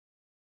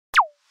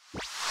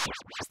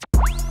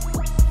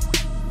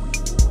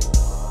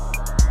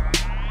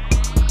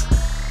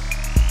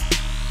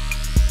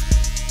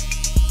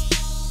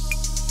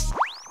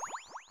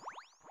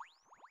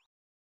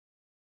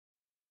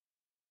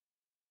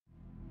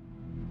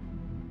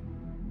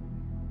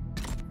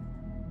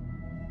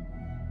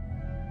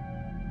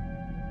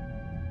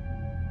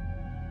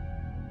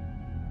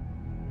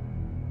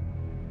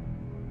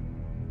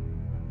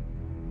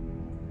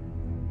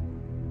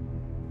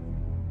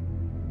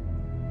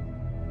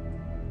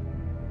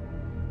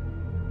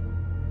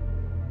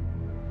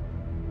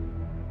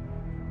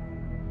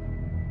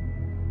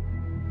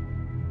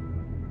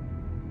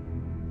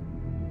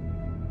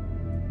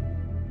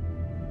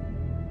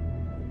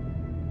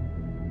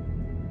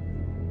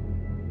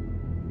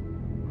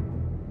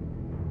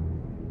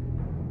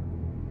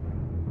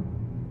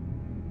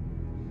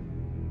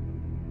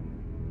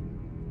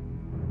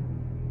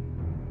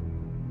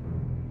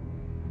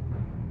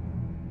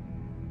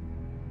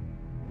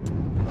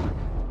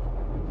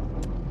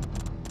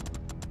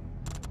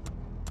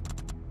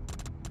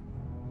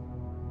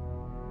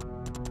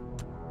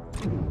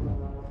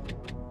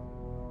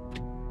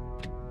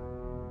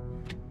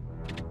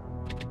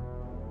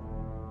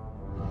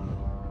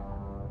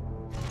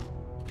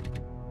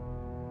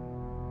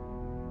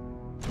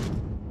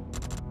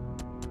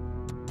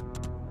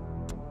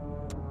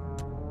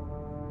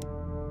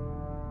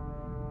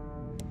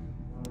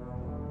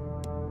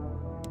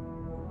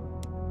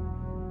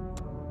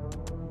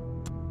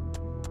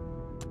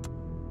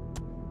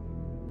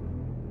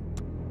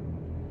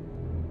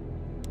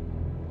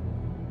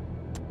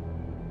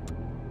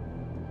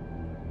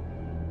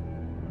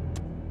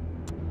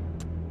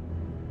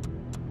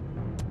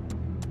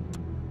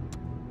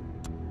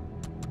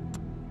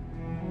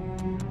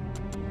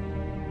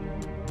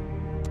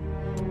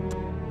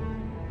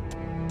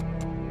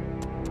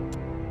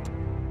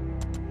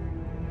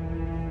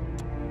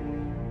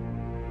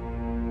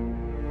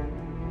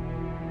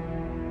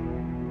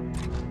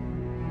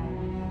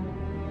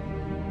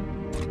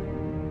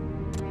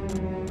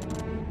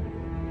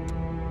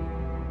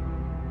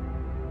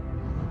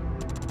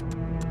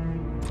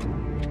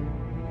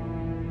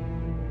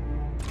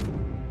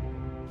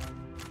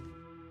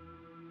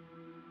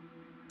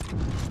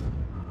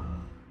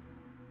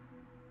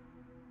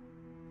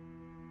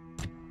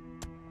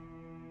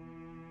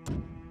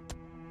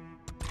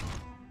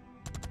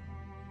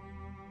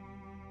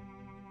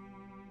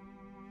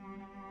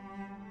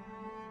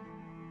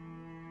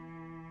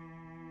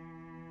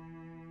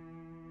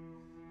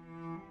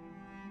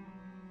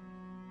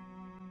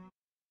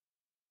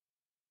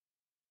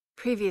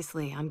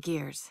Previously on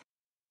Gears.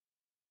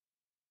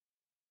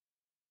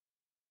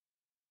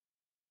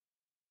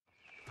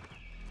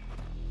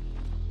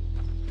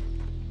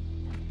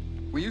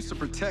 We used to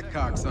protect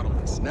COG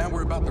settlements. Now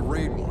we're about to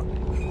raid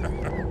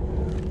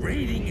one.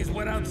 Raiding is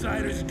what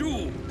outsiders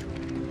do.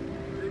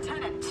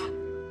 Lieutenant,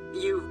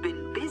 you've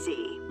been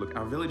busy. Look,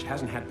 our village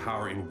hasn't had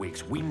power in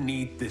weeks. We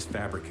need this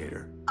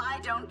fabricator. I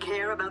don't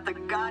care about the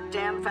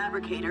goddamn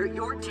fabricator.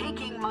 You're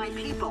taking my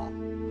people.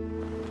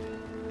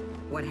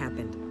 What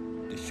happened?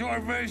 The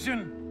short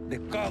version, the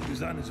COG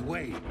is on his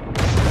way.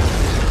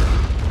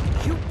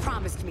 You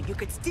promised me you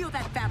could steal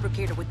that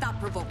fabricator without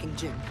provoking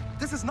Jin.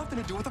 This has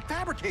nothing to do with the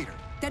fabricator.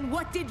 Then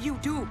what did you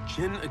do?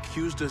 Jin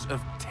accused us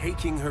of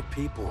taking her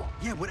people.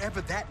 Yeah,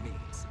 whatever that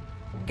means.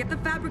 Get the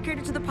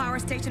fabricator to the power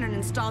station and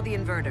install the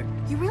inverter.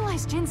 You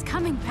realize Jin's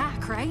coming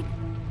back, right?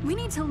 We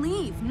need to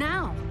leave,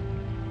 now.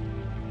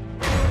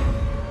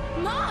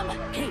 Mom!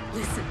 Hey,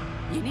 listen.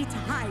 You need to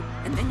hide,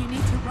 and then you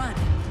need to run.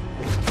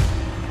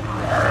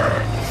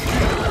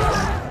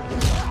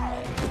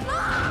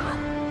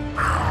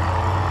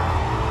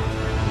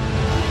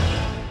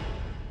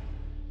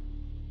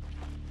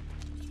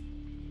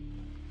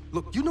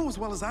 Look, you know as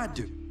well as I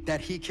do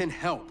that he can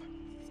help.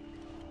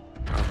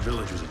 Our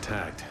village was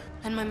attacked.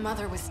 And my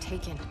mother was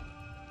taken.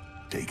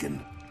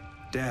 Taken?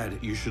 Dad,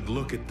 you should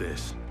look at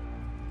this.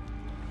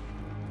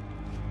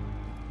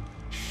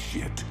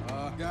 Shit.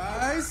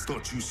 Guys?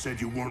 Thought you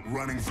said you weren't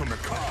running from the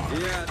COG.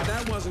 Yeah,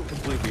 that wasn't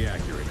completely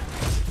accurate.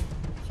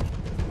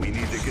 We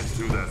need to get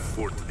through that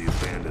fort to the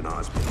abandoned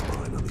Osborne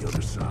mine on the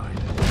other side.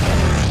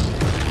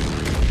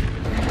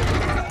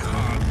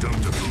 COG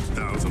dumped a few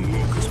thousand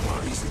locust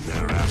bodies in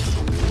there after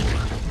the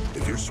war.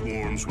 If your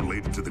swarm's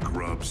related to the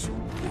grubs,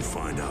 we'll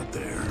find out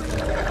there.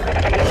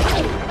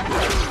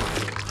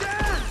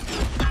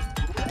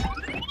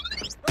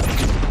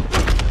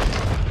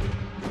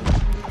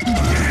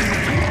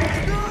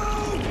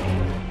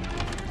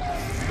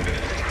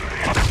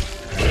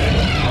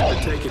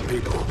 They're taking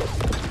people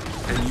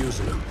and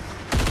using them.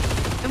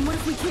 And what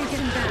if we can't get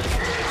him back?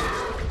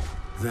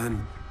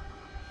 Then,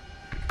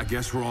 I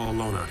guess we're all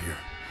alone out here.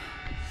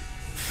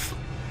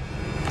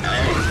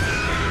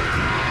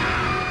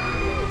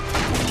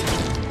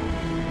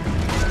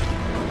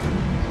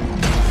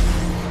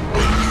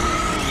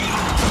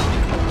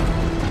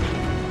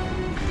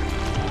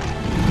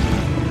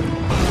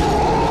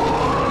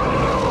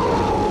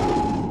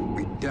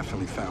 We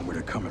definitely found where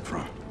they're coming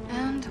from.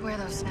 And where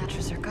those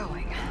snatchers are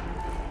going.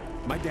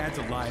 My dad's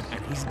alive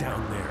and he's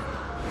down there.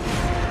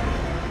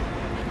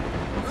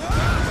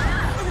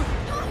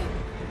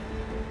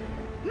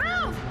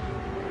 Move!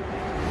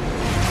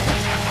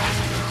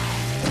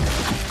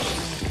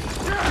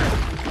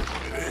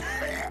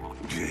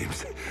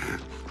 James,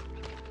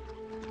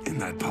 in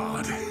that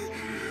pod,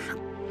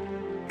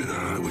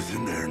 I was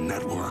in their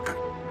network.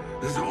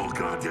 This whole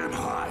goddamn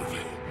hive.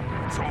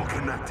 It's all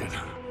connected.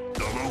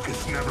 The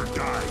locusts never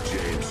die,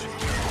 James.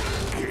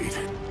 Kate,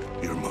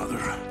 your mother,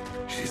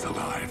 she's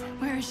alive.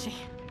 Where is she?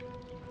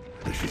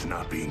 And she's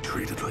not being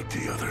treated like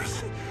the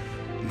others.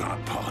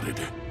 Not potted.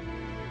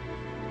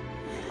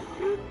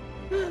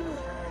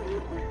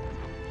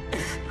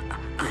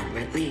 I'm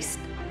released.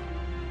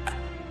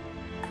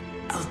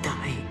 I'll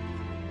die.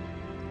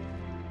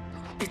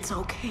 It's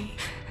okay.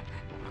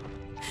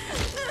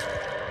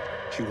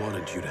 She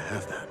wanted you to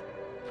have that.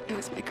 It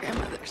was my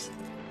grandmother's.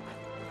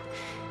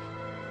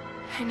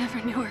 I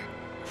never knew her.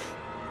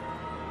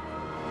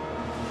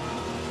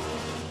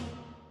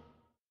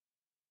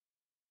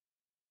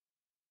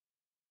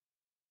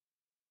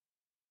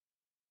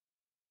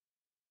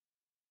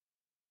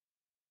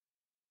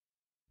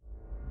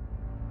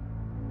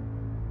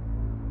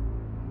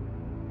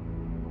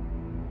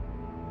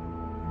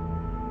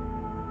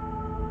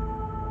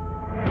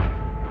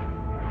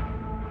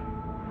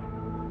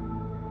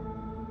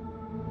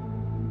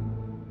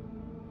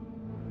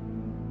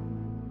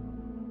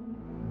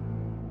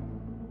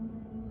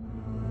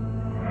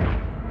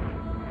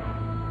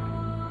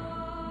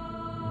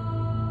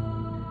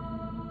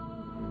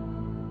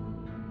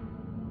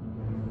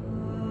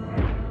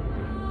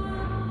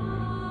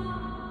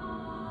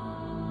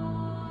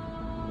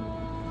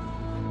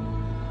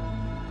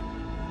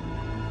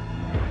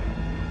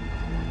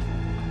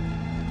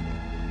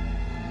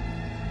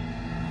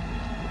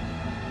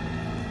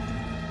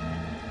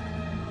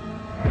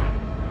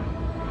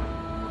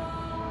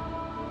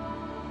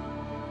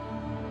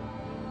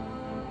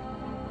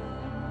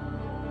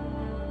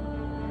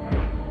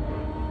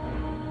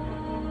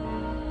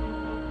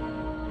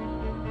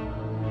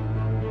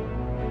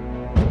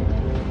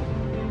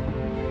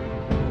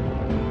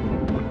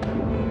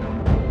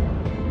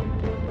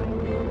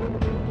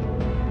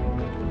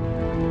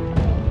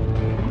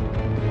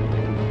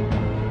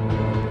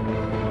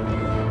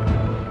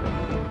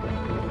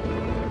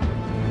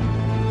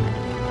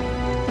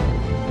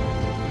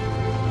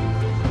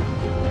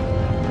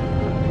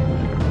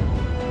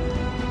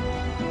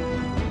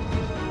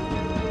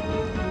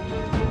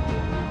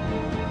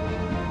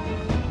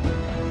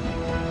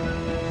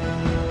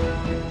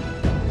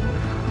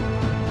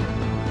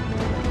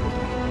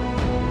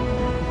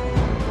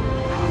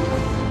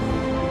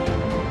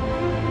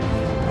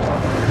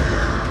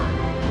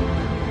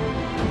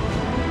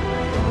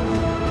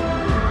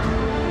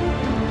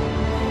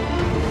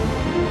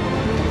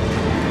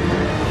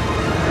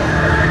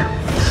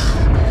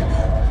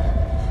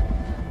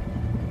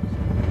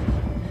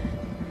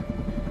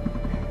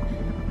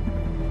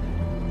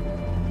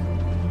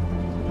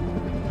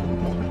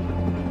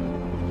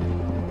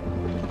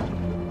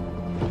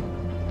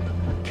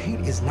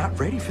 is not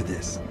ready for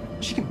this.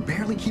 She can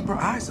barely keep her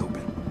eyes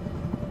open.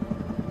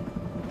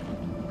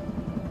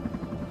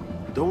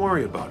 Don't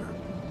worry about her.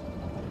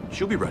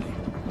 She'll be ready.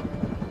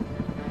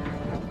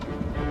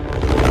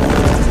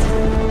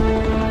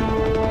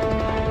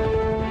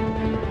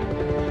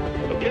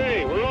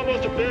 Okay, we're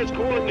almost at base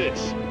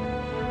coordinates.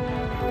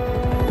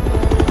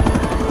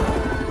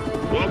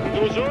 Welcome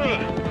to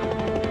Azura.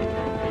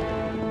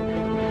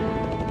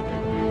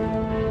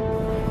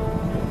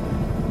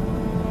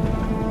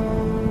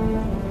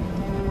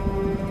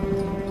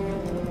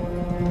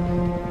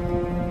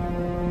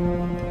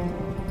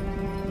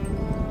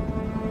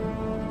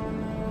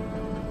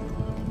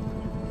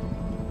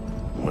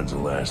 When's the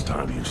last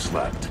time you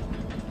slept?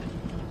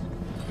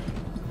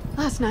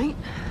 Last night.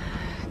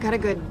 Got a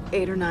good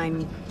 8 or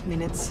 9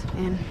 minutes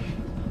in.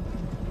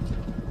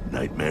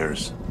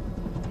 Nightmares?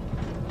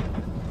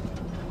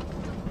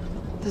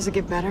 Does it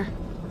get better?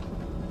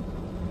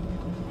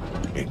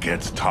 It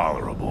gets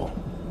tolerable.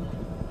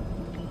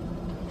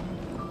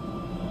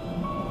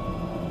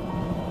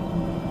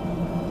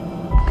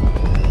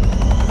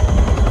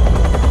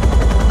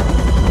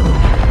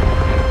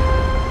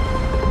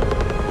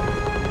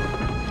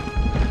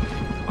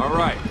 All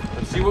right,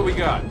 let's see what we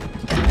got.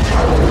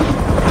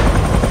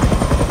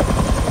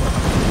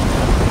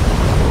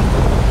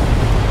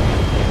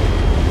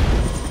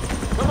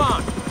 Come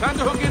on, time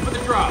to hook in for the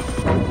drop.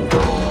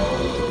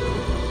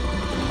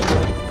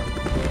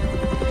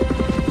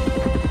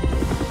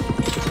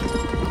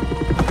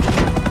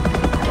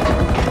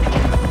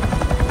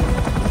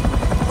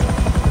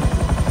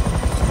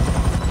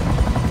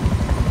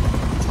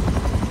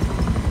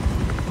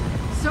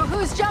 So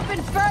who's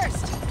jumping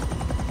first?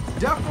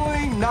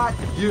 Definitely not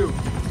you.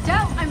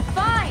 Del, I'm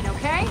fine,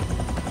 okay?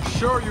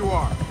 Sure you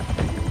are.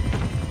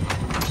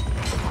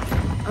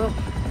 Oh,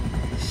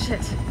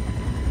 shit.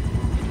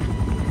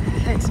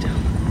 Thanks, Del.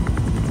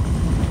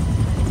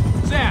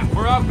 Sam,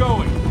 we're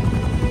outgoing.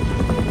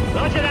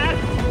 Roger that.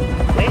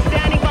 We're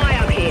standing by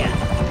up here.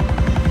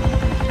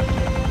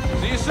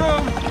 See you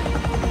soon.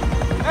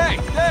 Hey,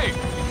 Dave,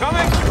 you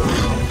coming?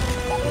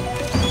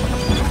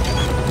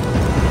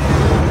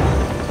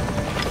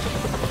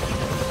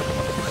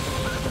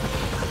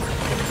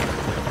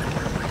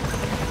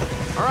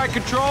 All right,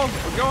 Control,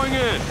 we're going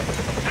in.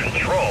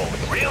 Control?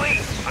 Really?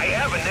 I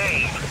have a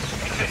name.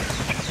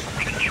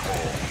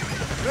 Control.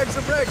 Regs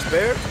are regs,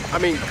 Bear. I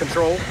mean,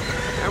 Control.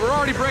 And we're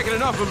already breaking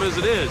enough of them as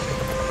it is.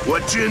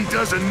 What Jin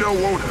doesn't know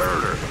won't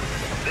hurt her.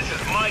 This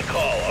is my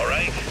call, all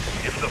right?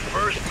 If the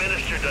First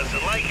Minister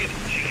doesn't like it,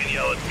 she can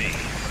yell at me.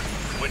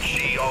 Which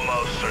she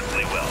almost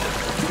certainly will.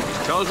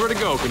 Just tell us where to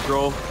go,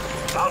 Control.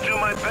 I'll do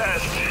my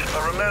best.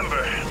 But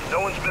remember,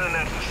 no one's been in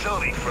that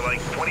facility for like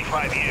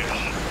 25 years.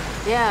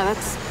 Yeah,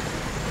 that's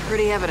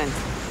pretty evident.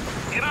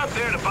 You're not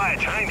there to buy a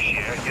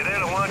timeshare. You're there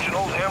to launch an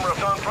old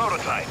hammer-of-dawn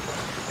prototype.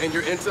 And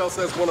your intel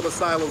says one of the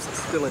silos is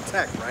still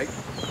intact, right?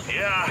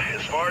 Yeah,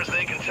 as far as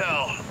they can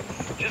tell.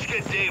 Just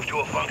get Dave to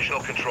a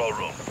functional control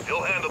room.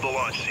 He'll handle the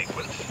launch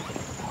sequence.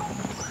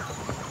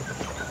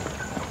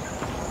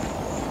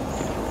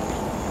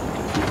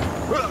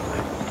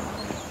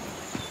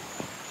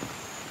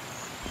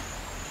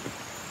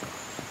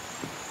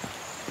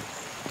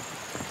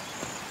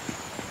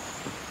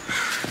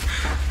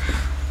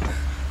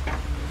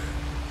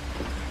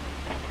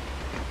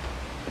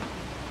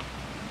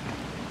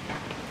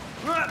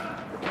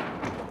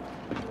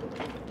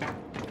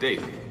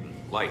 Dave,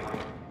 light.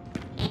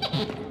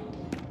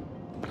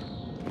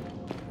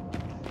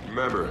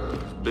 Remember,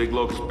 there's a big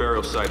locust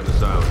burial site in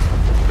this island.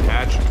 The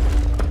hatch,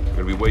 we're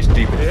gonna be waist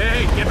deep.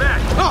 Hey, get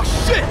back! Oh,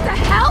 shit! The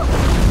hell?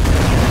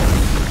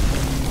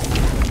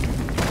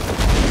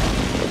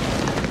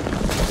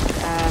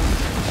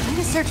 I need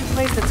to search a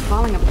place that's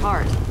falling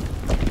apart.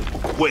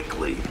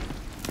 Quickly.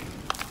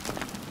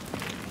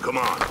 Come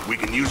on, we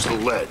can use the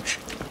ledge.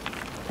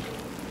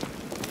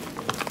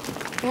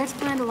 Baird's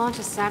plan to launch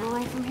a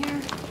satellite from here?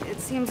 It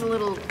seems a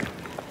little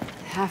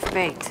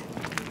half-baked.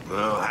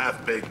 Well,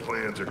 half-baked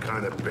plans are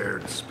kind of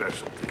Baird's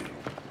specialty.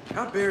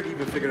 How Baird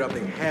even figured out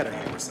they had a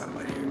hammer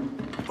satellite here?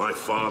 My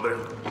father,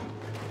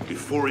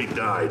 before he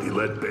died, he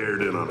let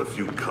Baird in on a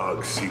few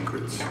COG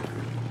secrets.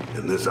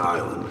 And this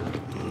island,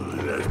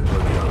 it has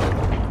plenty of them.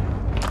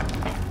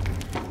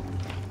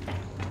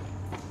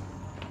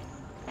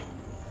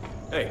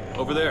 Hey,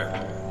 over there.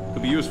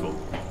 Could be useful.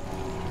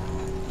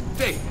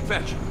 Dave,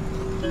 fetch.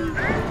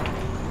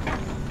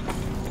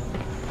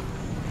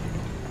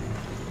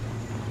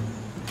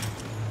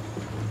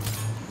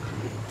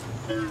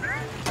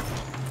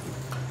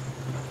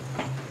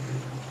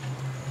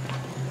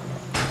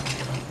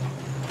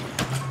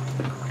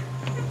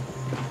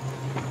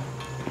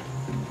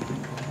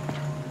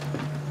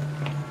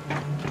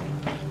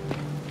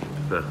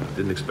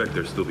 Didn't expect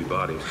there'd still be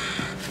bodies.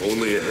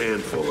 Only a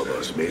handful of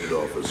us made it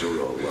off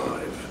Azura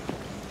alive.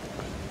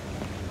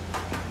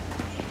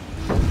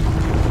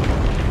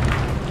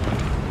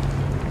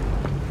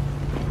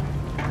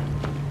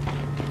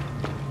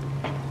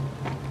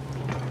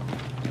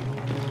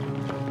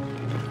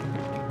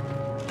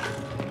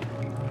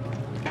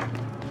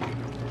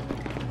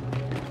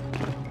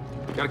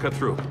 Gotta cut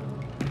through.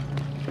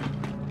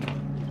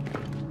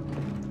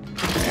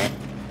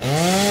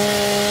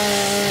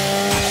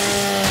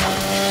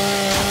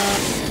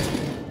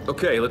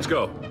 Okay, let's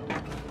go.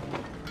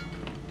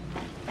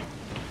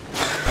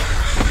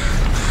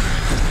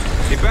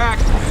 Get back!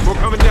 We're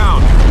coming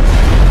down!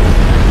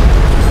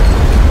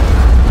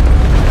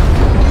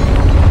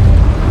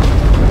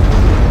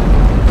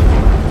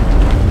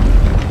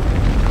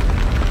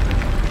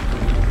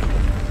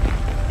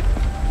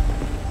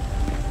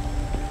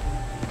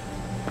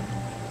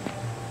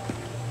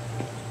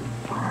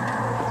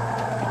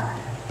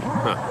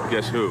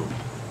 Guess who?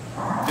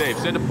 Dave,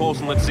 send a pulse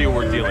and let's see what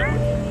we're dealing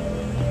with.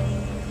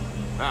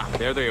 Ah,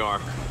 there they are.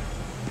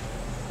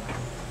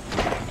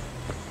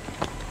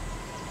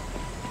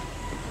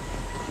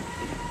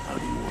 How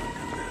do you want to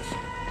do this?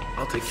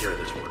 I'll take care of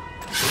this one.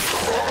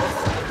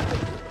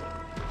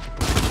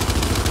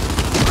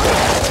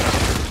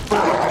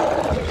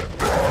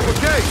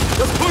 Okay,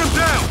 let's put him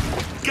down!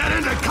 Get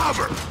into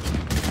cover!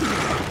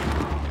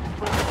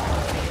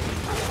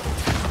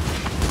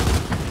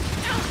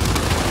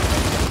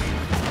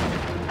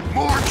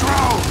 More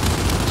drones!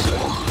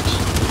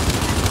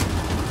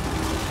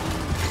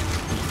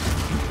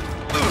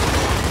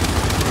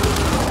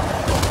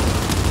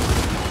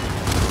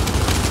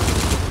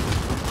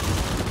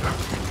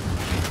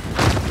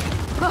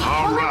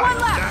 All right,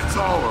 that's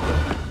all of it.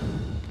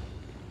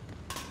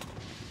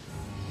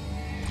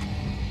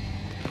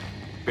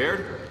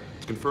 Baird?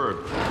 It's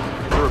confirmed.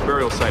 We're a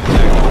burial site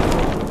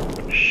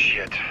attack.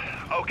 Shit.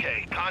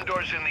 Okay,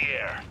 Condor's in the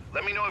air.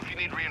 Let me know if you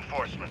need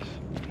reinforcements.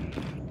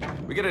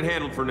 We get it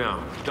handled for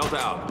now. Delta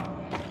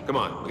out. Come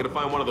on, we gotta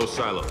find one of those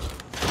silos.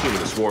 Assuming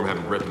the swarm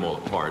haven't ripped them all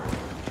apart.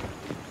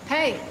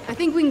 Hey, I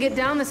think we can get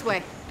down this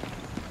way.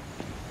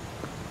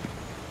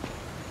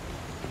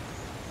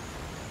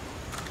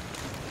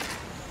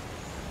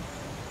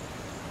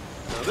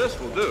 Now this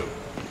will do.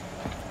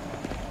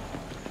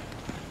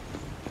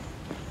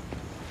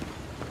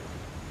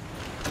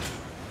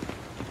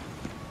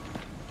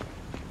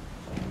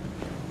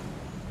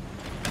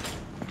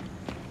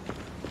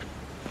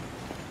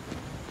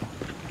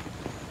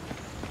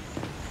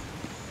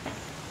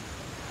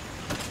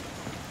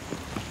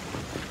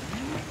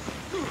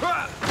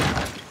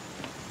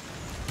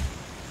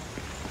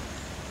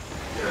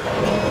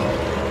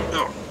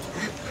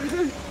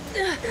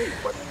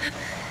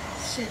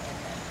 Shit.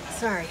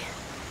 Sorry.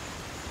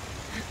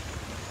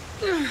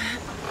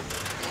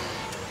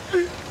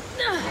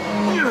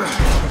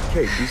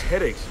 Kate, these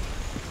headaches.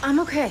 I'm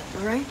okay,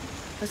 all right?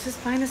 Let's just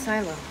find a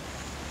silo.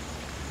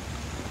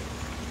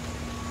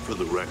 For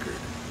the record,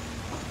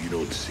 you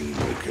don't seem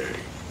okay.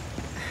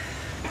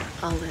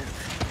 I'll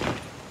live.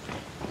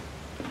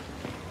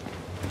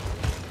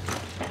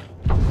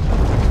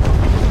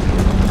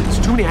 There's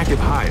too many active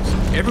hives.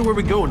 Everywhere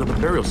we go, another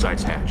burial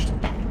site's hatched.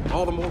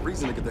 All the more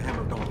reason to get the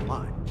hammer down the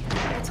line.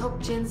 Let's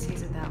hope Jin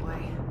sees it that way.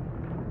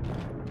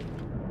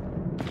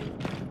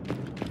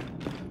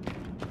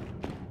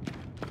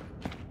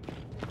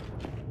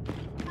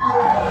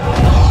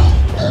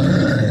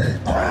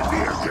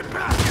 Ranveer, get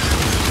back!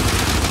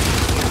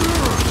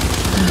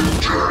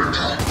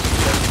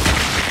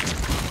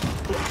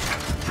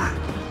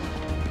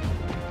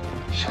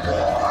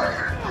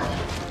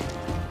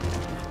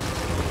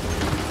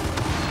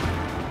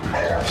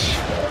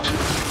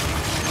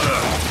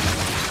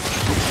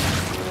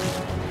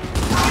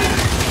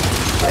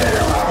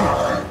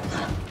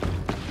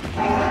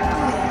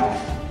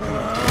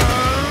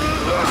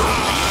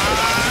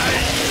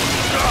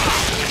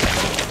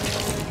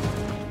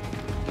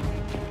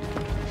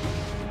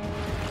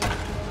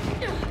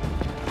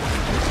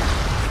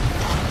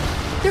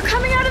 They're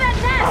coming out of that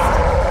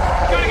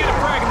nest! Gotta get a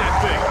frag in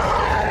that thing!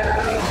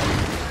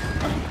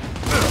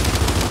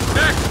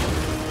 Next!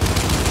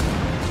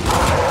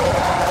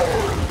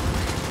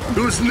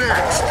 Who's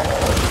next?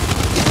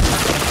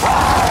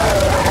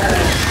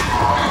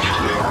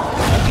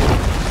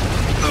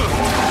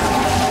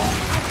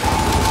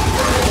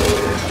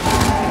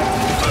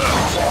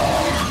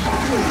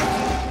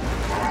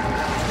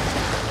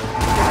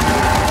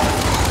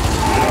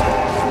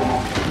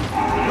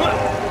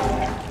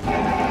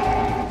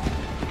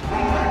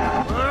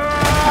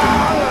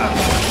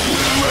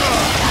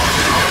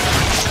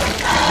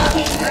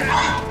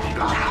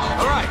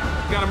 All right,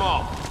 got them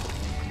all.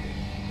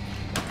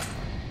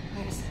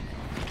 Wait a sec.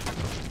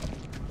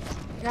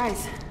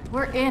 Guys,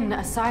 we're in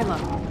a silo.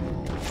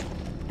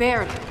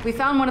 Baird, we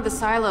found one of the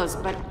silos,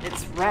 but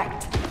it's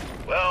wrecked.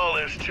 Well,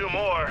 there's two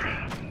more.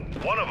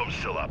 One of them's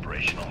still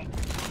operational.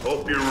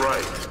 Hope you're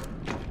right.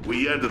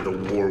 We ended the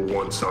war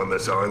once on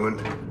this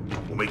island.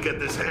 When we get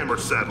this hammer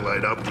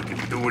satellite up, we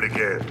can do it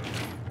again.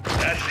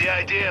 That's the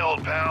idea,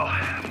 old pal.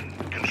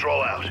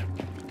 Control out.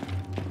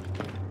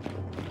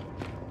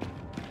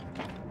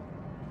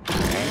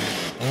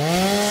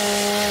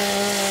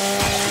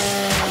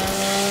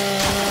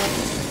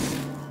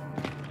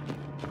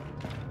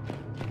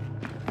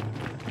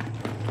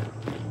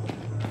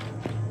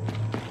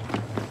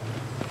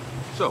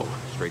 So,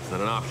 straight's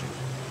not an option.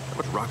 How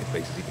much rocket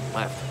base is even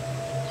left?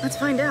 Let's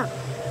find out.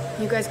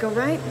 You guys go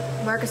right,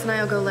 Marcus and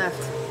I'll go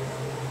left.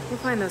 We'll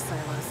find those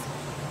silos.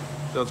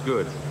 Sounds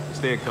good.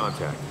 Stay in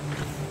contact.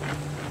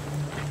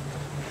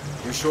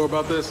 You sure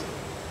about this? 2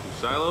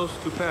 silos,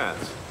 2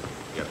 paths.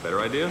 You got a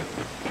better idea?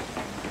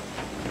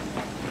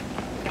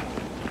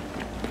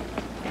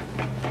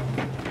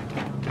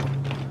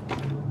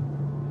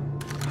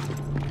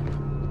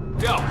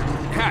 Yo,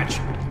 hatch!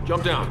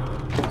 Jump down.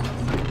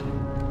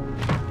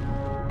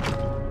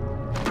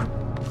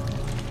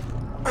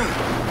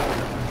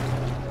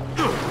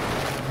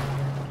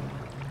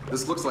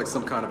 This looks like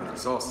some kind of an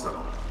exhaust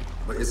tunnel.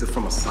 But is it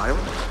from a silo?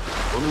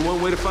 Only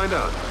one way to find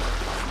out.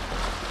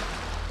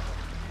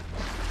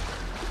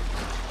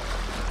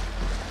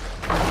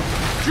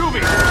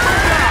 Juvie!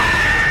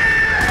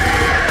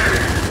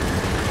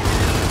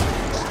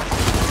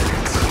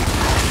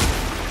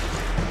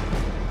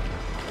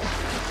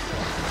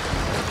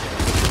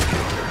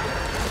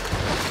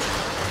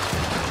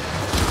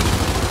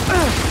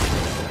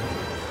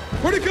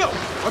 Where'd it go?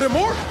 Are there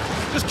more?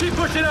 Just keep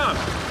pushing on!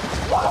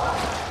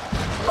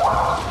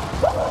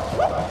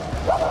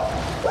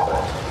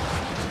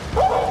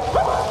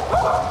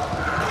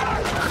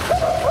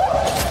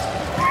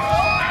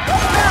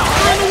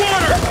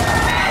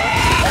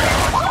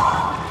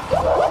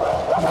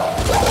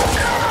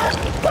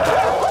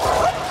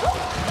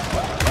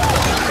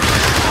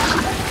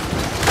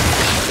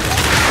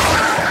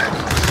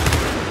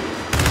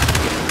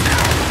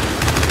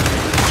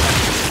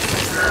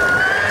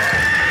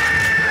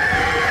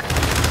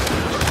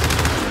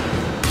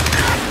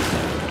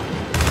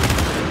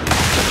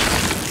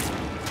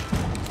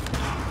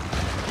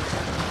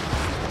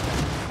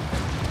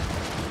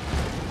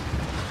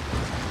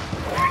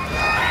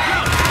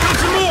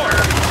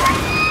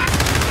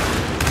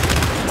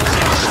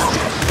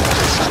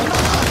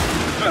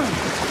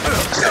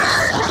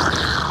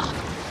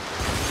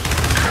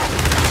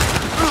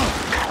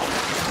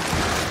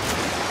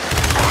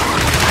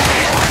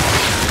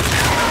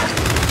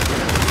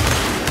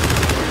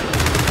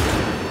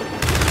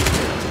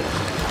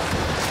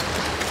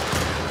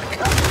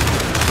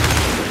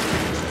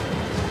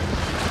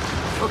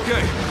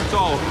 Okay, that's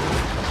all.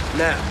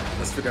 Now,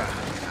 let's figure out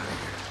how to get out of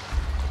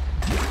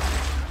here.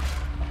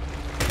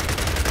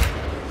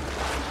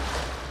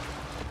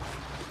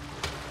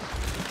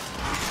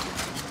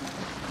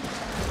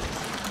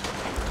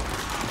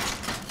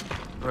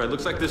 All right,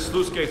 looks like this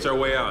sluice gate's our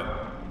way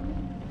out.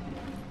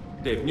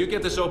 Dave, can you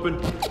get this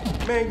open?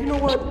 Man, you know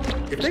what?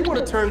 If they want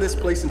to turn this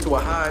place into a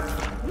hive,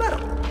 let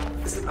them.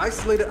 It's an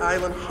isolated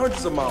island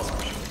hundreds of miles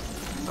away.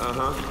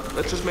 Uh-huh.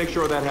 Let's just make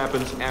sure that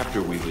happens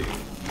after we leave.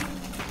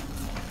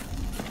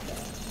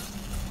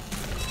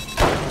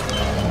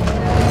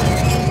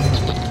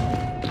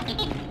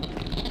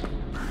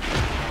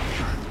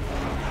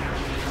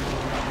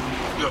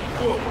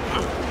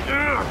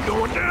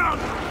 Going down!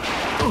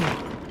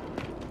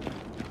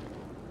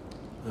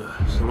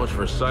 So much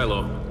for a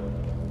silo.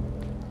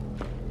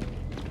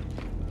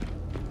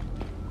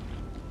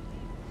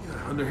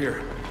 Yeah, under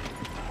here.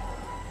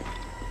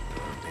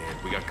 Oh, man,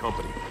 we got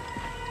company.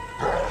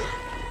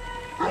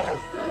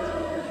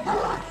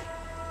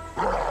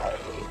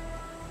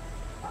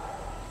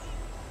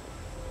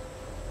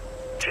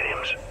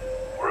 James,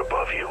 we're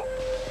above you.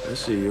 I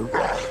see you.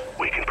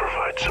 We can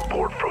provide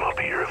support from up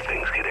here if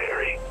things get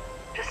hairy.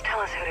 Just tell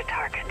us who to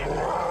target.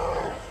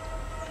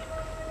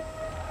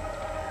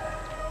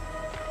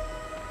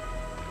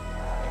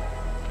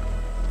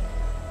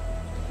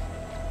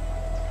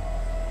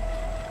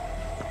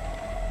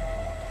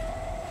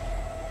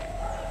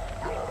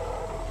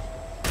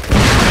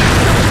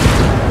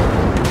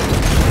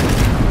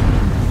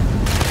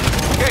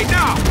 Okay,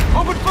 now!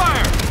 Open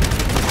fire!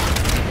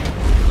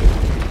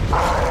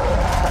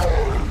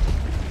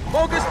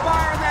 Focus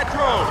fire on that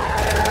drone!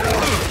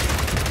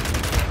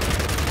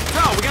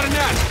 No, we got a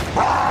net!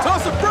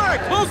 Toss a frag!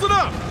 Close it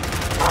up!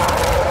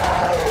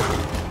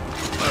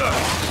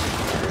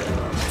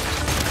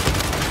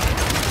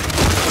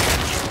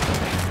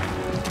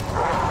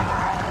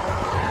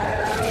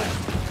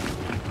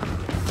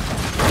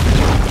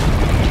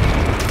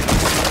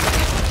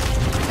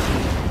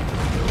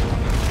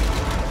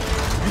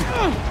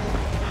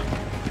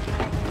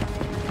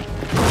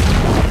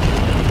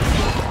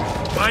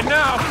 Mine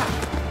now!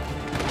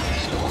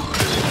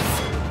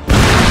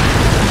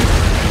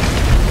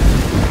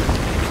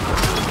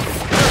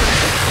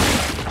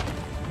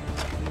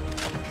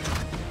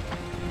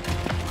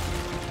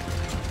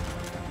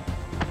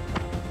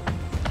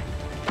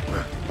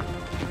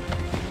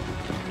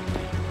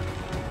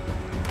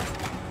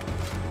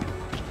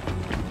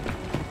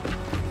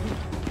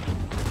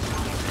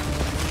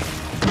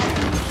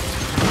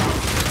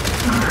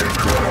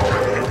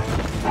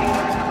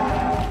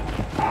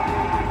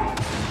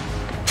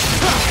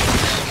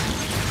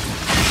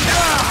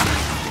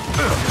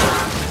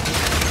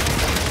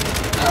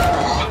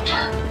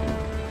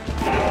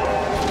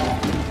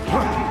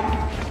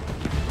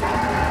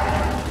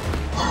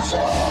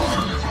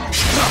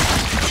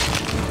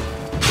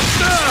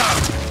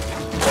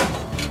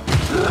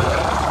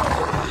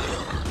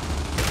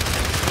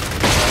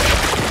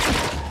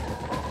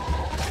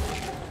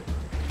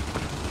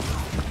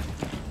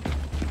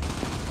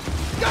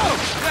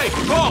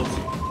 Halt!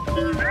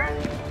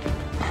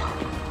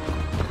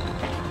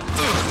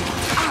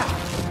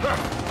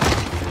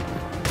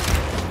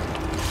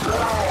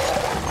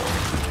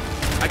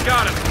 I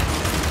got him!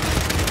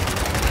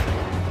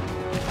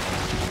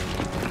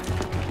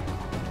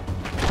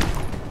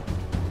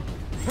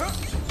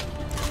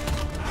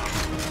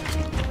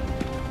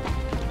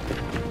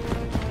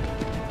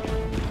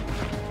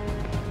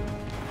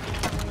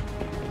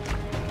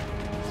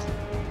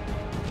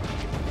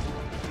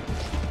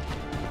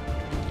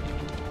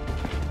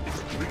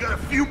 We got a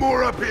few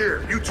more up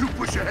here. You two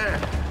push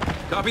ahead.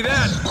 Copy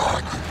that!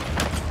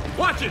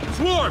 Watch it!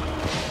 Swarm!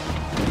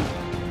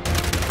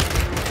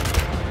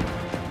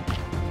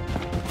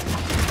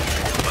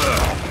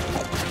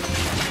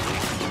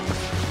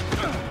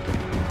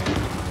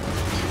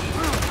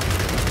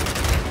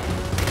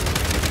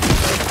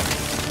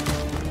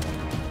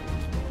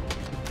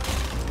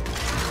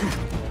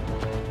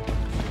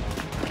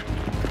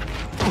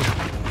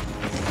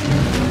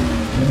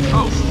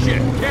 Oh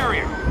shit!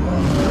 Carrier!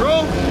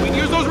 Bro, we can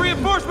use those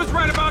reinforcements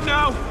right about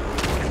now!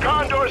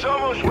 Condor's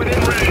almost within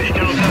range,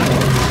 Delta.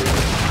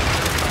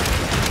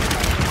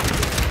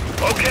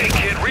 Okay,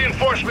 kid,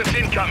 reinforcements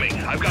incoming.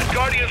 I've got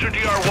Guardians or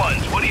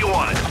DR1s. What do you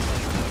want?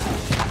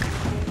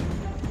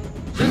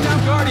 Send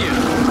down Guardians!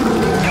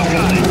 You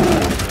got it.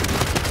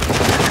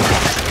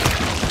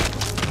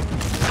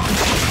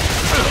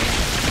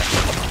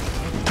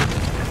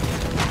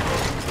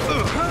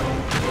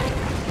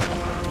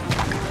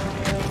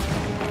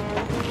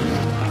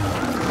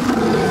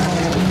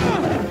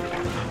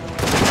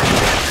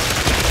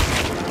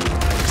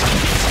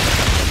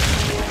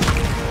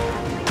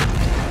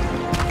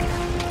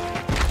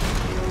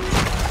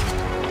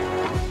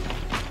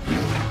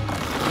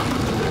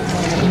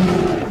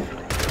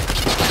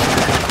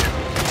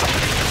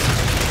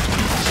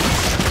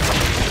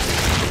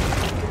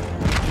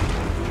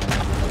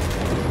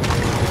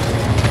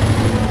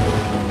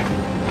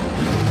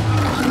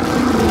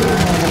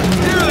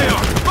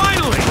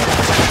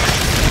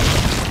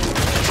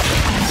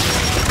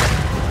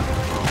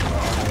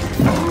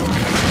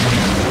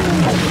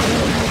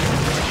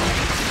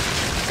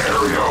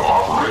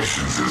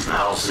 Is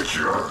now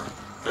secure.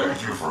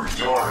 Thank you for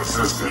your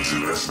assistance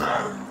in this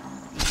matter.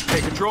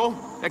 Hey, Control,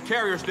 that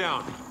carrier's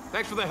down.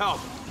 Thanks for the help.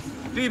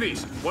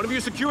 DBs, one of you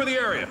secure the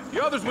area.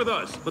 The other's with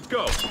us. Let's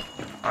go.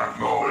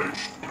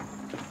 Acknowledged.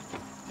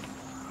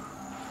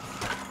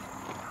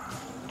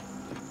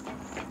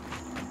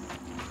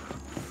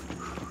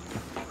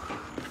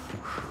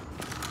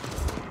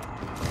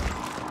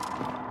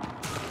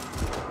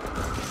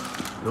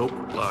 Nope,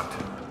 locked.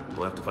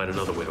 We'll have to find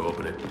another way to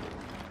open it.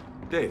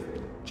 Dave,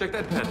 check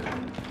that pen.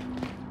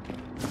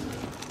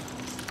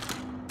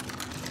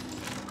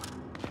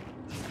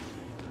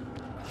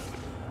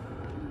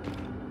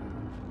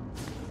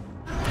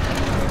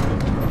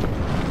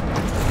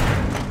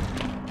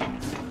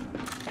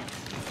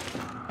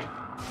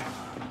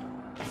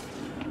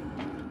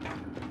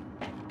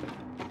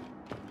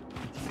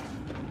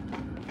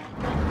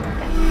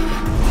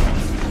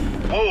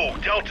 Whoa,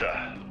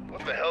 Delta.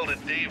 What the hell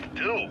did Dave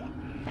do?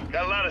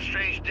 Got a lot of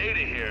strange data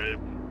here.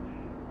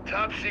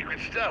 Top secret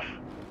stuff.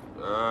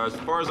 As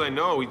far as I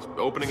know, he's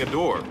opening a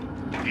door.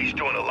 He's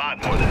doing a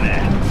lot more than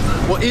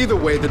that. Well, either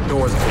way, the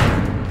door's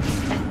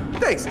open.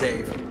 Thanks,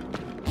 Dave.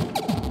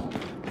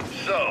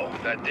 So,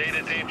 that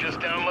data Dave just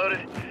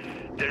downloaded?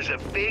 There's a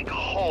big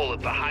hole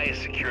at the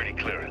highest security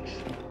clearance.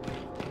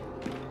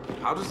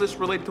 How does this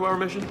relate to our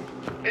mission?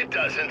 It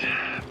doesn't,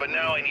 but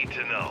now I need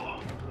to know.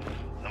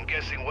 I'm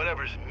guessing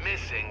whatever's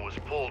missing was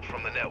pulled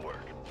from the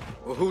network.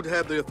 Well, who'd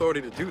have the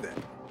authority to do that?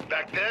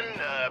 Back then,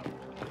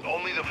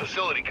 only the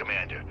facility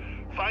commander.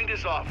 Find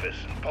his office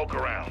and poke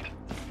around.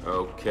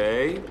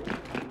 Okay.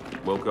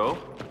 We'll go.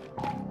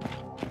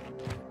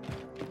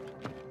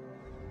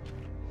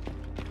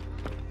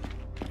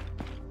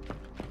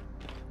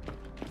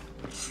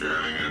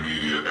 Scanning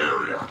immediate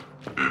area.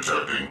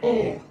 Detecting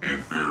all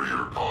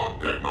inferior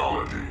pod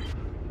technology.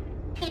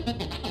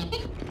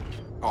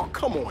 Oh,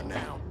 come on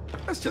now.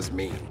 That's just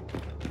mean.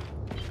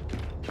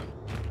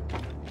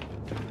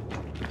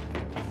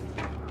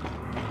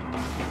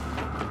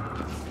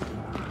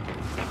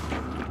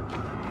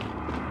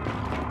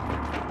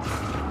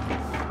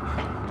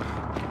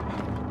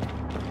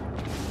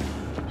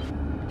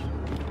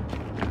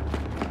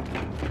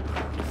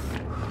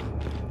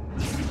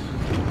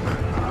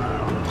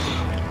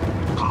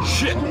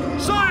 Shit!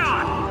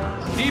 Scion!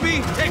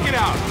 DB, take it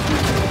out!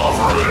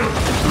 Affirmative.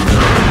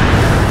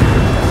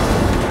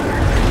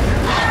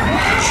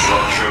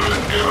 Destruction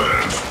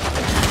imminent.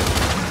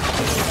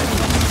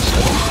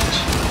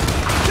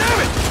 Damn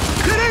it!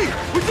 Kitty!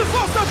 We just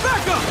lost our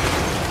backup!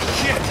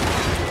 Shit!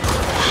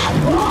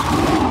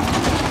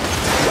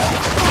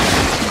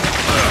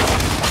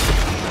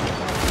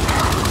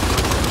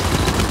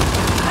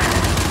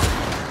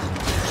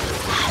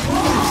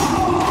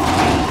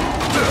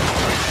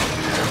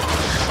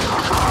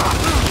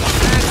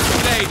 And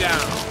stay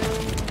down.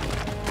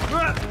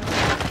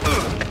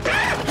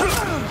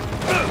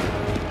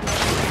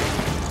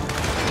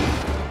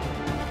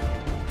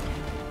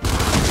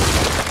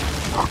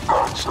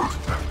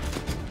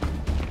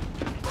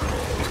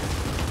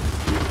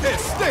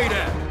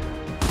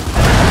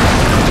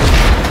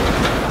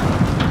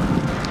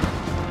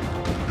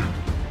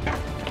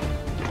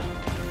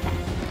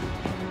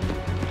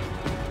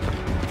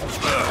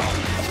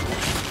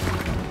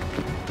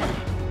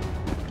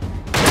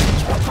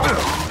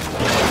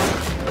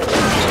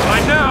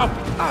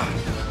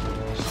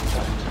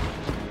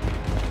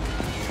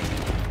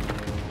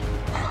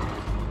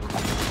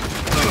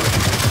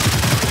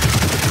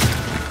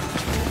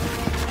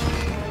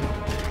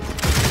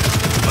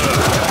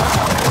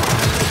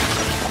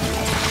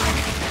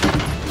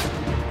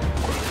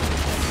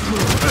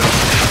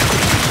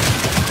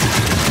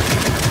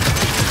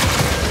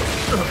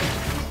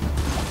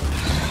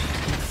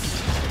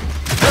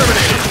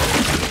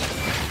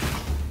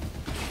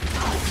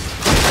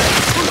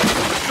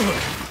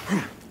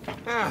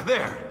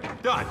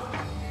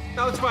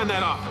 find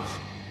that office?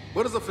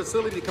 What does a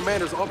facility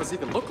commander's office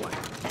even look like?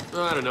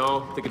 I don't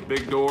know. Think a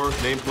big door,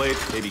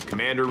 nameplate, maybe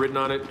commander written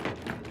on it.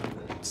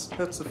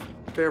 That's a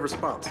fair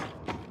response.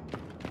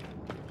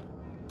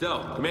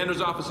 Del, commander's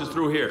office is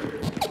through here.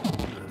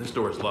 This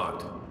door is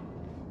locked.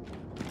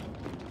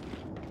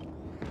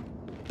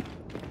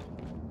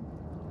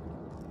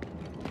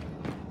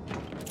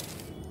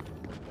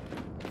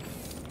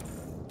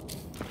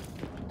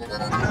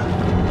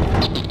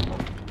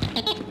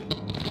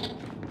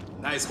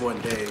 Nice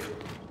one, Dave.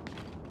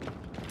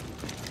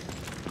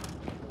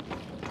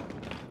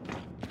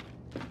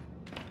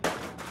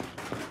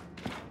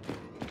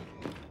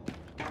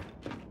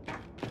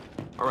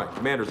 All right,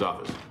 commander's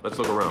office. Let's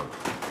look around.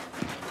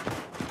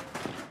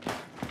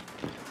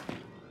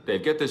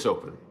 Dave, get this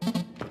open.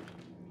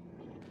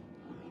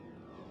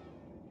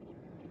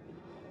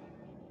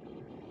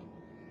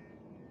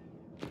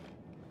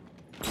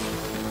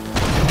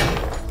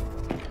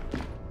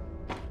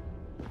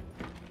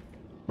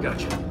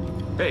 Gotcha.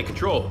 Hey,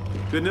 Control.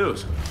 Good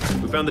news.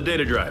 We found the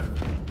data drive.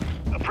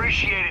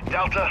 Appreciate it,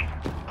 Delta.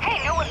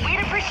 Hey, know what we'd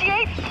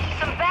appreciate?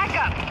 Some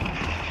backup.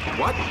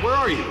 What? Where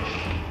are you?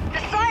 The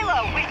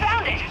silo! We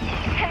found it!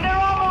 And they're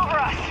all over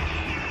us!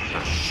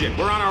 Oh, shit.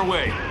 We're on our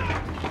way.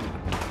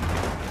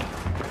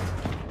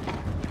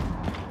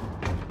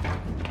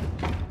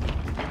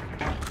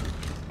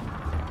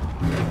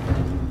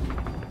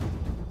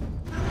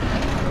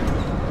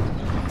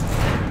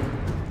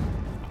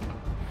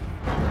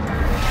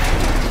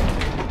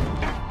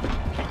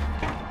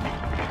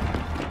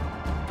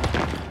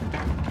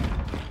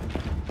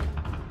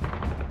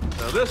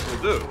 Now this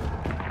will do.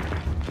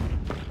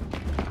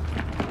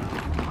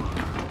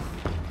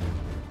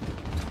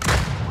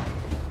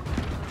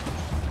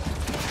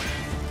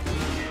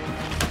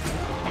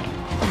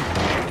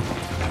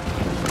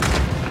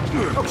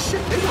 Oh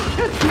shit, they weren't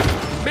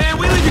kidding. Man,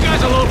 we leave you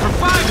guys alone for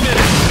 5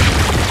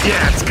 minutes!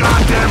 Yeah, it's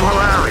goddamn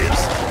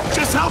hilarious.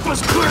 Just help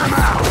us clear them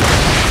out.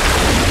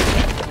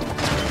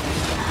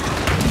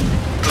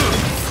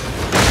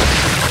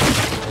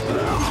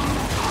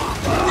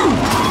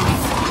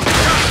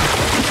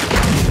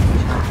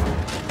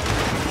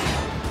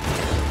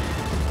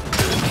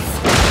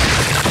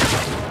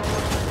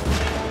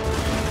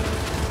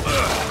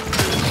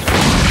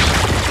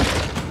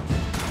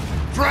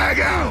 Drag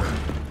out.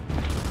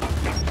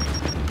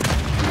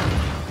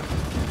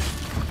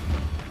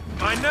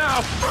 Fine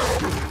now!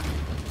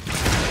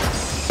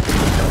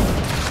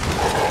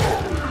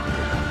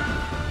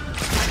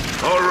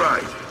 All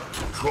right.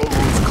 Control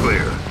room's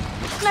clear.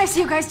 Nice of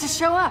you guys to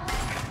show up.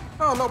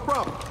 Oh, no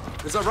problem.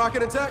 Is that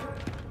rocket intact?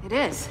 It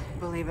is,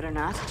 believe it or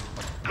not.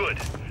 Good.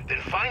 Then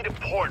find a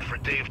port for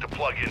Dave to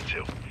plug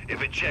into.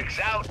 If it checks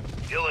out,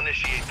 he'll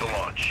initiate the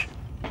launch.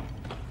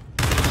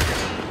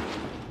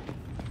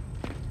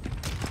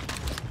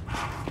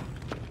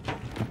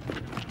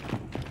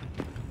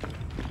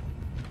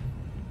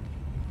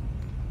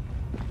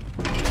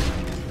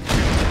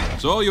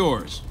 It's all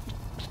yours.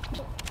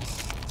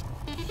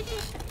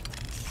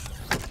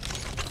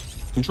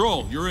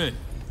 Control, you're in.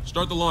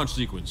 Start the launch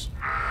sequence.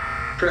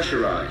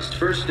 Pressurized.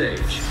 First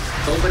stage.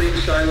 Opening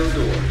silo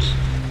doors.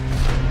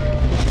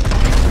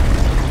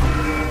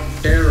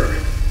 Error.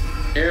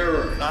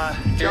 Error.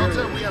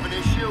 Delta, we have an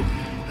issue.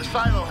 The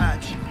silo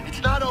hatch.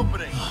 It's not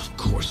opening. Of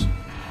course.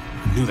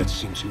 I knew that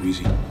seemed too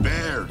easy.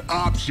 Baird,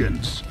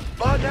 options.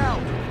 Bug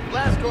out.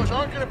 Blast doors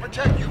aren't going to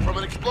protect you from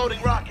an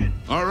exploding rocket.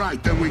 All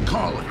right, then we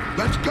call it.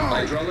 Let's go.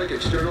 Hydraulic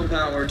external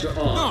power to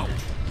on. No!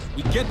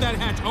 We get that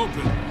hatch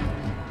open.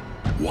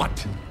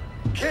 What?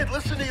 Kid,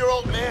 listen to your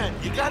old man.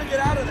 You gotta get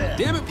out of there.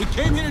 Damn it, we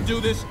came here to do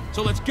this,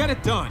 so let's get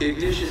it done.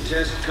 Ignition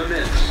test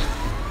commence.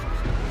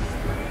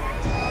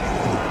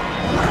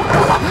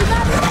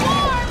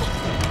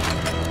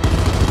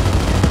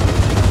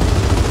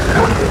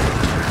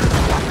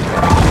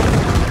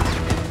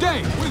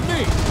 Dave, with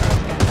me!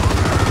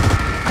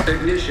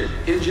 Ignition.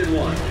 Engine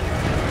 1.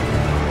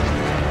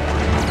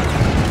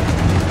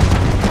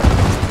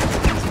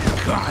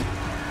 God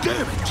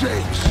damn it,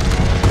 James.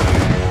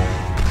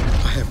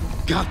 I have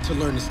got to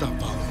learn to stop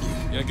following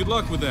you. Yeah, good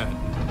luck with that.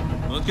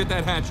 Let's get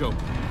that hatch open.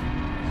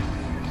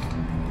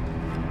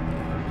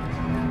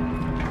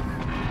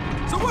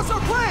 So what's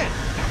our plan?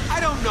 I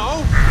don't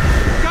know.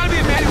 Gotta be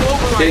a manual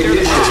override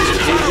there.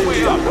 On our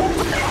way up.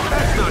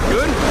 That's not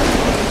good.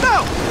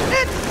 No!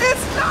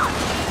 It's not!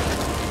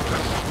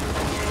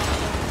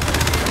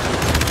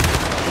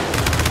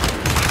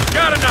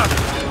 Got enough!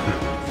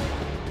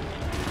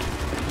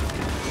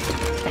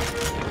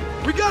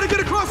 We gotta get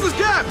across this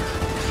gap!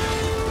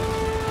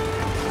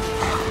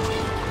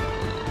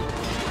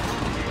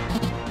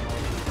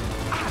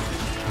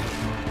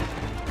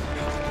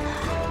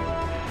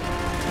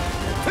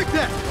 Take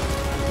that!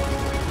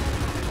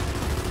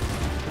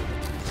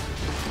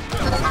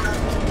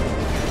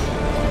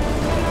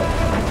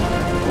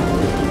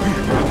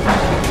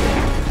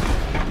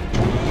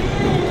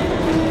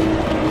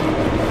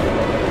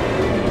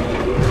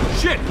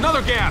 Shit,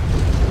 another gap!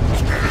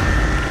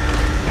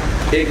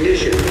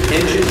 Ignition.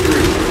 Engine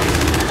 3.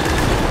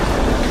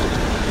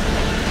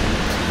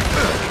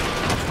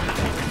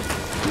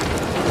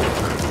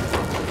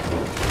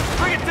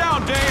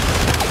 job, Dave!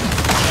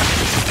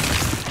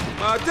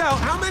 Del,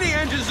 how many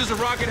engines does a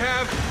rocket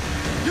have?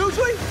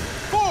 Usually,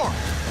 4.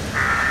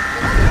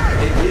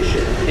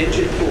 Ignition,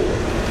 engine 4.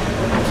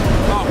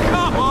 Oh,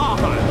 come on!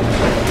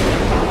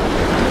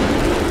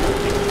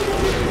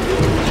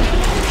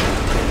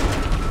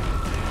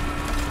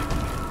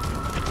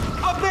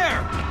 Up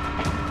there!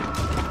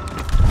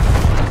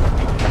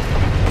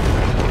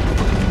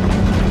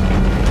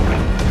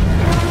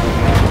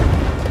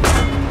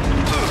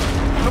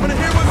 I'm gonna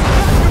hear what's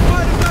your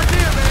fighting back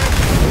here, man.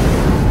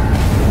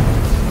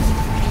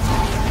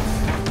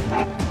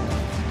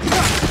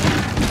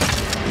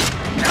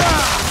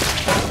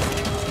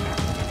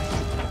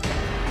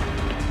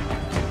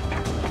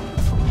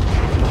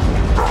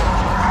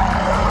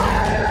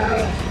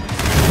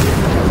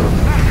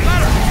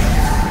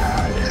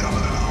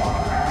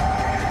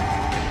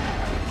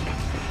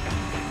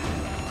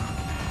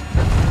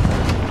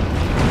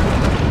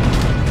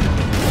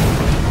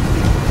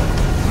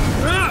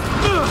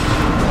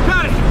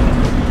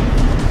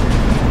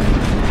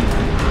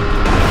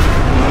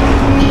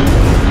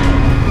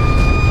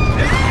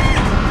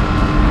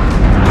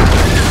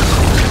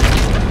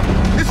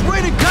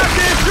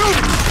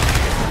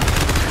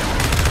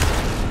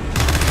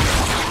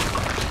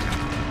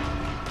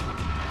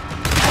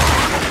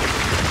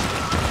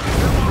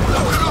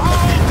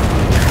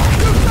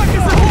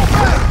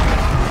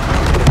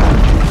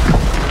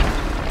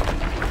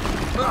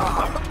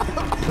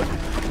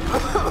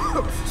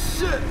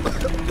 Shit!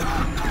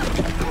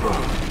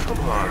 Come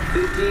on.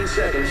 15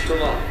 seconds to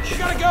launch. You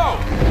gotta go!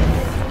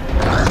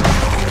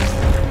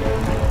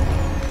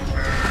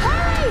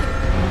 Hurry!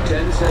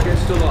 10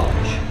 seconds to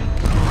launch.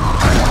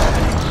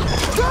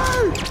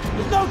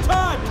 There's no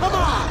time! Come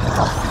on!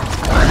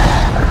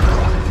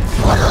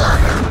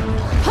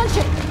 Punch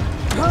it!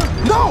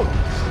 No!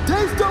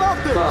 Dave's still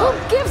out there! Who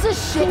gives a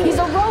shit? He's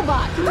a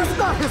robot! That's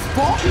not his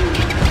fault!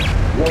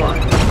 1.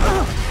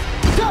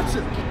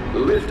 Gotcha!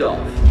 Lift off.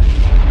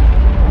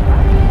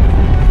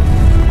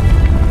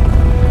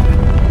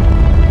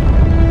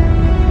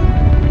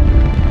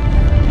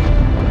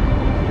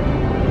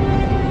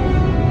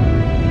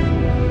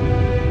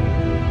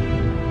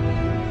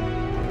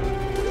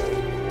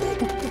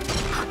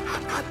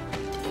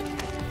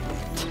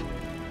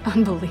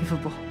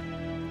 Unbelievable.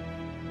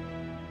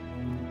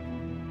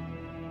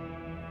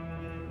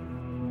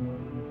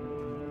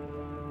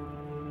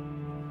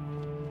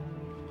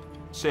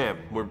 Sam,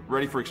 we're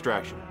ready for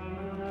extraction.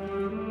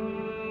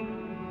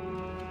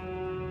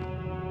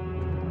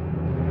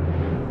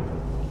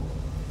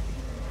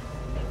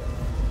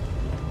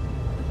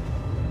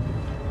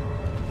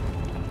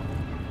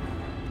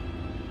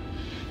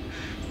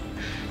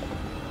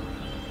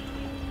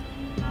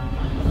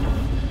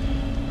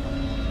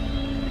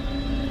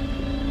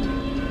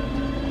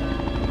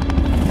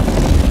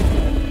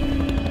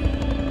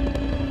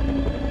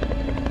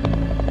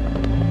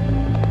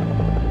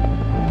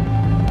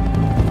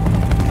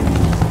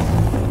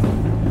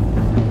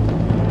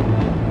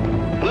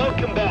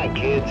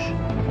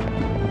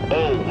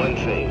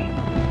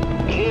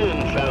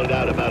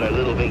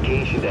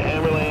 vacation to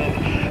Hammerland,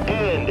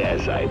 and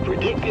as I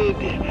predicted,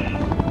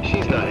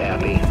 she's not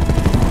happy.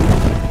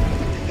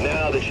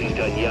 Now that she's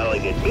done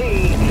yelling at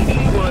me,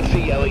 she wants to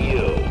yell at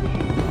you.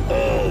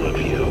 All of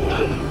you.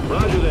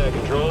 Roger that,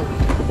 Control.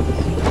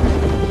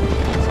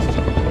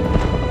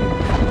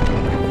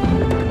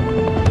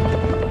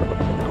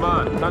 Come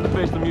on, time to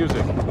face the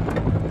music.